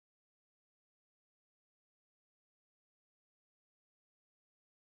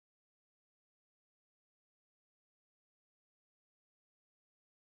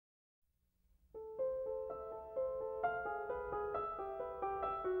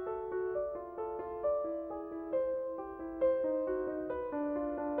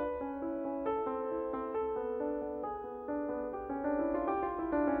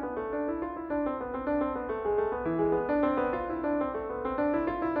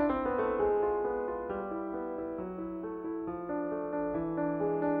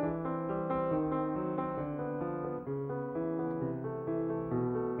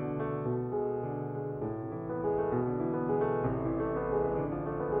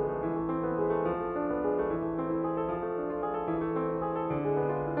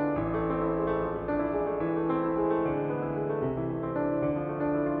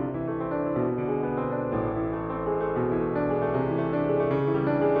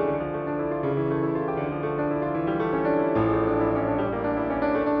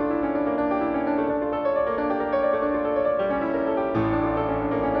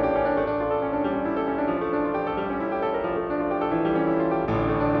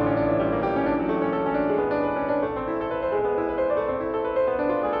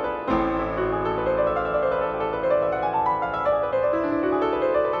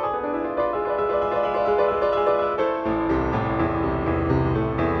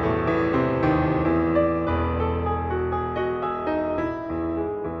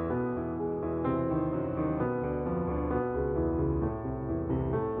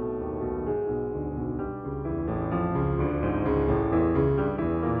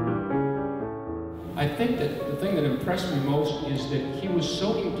I think that the thing that impressed me most is that he was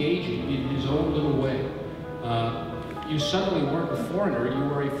so engaging in his own little way. You suddenly weren't a foreigner, you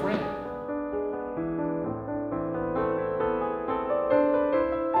were a friend.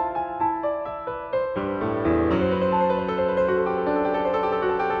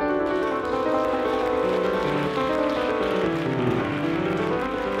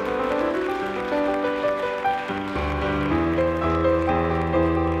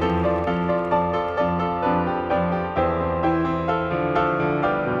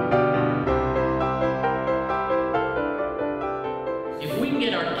 If we can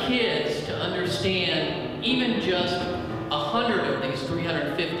get our kids to understand even just 100 of these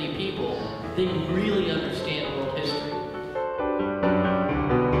 350 people, they really understand world history.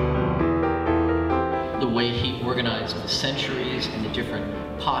 The way he organized the centuries and the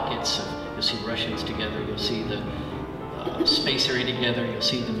different pockets of, you'll see Russians together, you'll see the space area together, you'll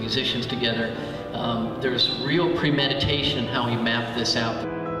see the musicians together. There's real premeditation in how he mapped this out.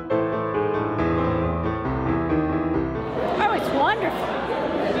 Wonderful.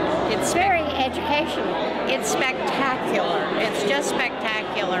 It's very educational. It's spectacular. It's just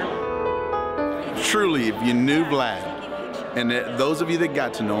spectacular. Truly, if you knew Vlad, and those of you that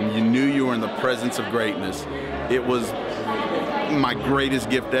got to know him, you knew you were in the presence of greatness. It was my greatest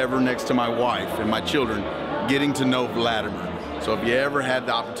gift ever, next to my wife and my children, getting to know Vladimir. So if you ever had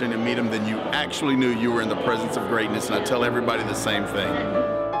the opportunity to meet him, then you actually knew you were in the presence of greatness, and I tell everybody the same thing.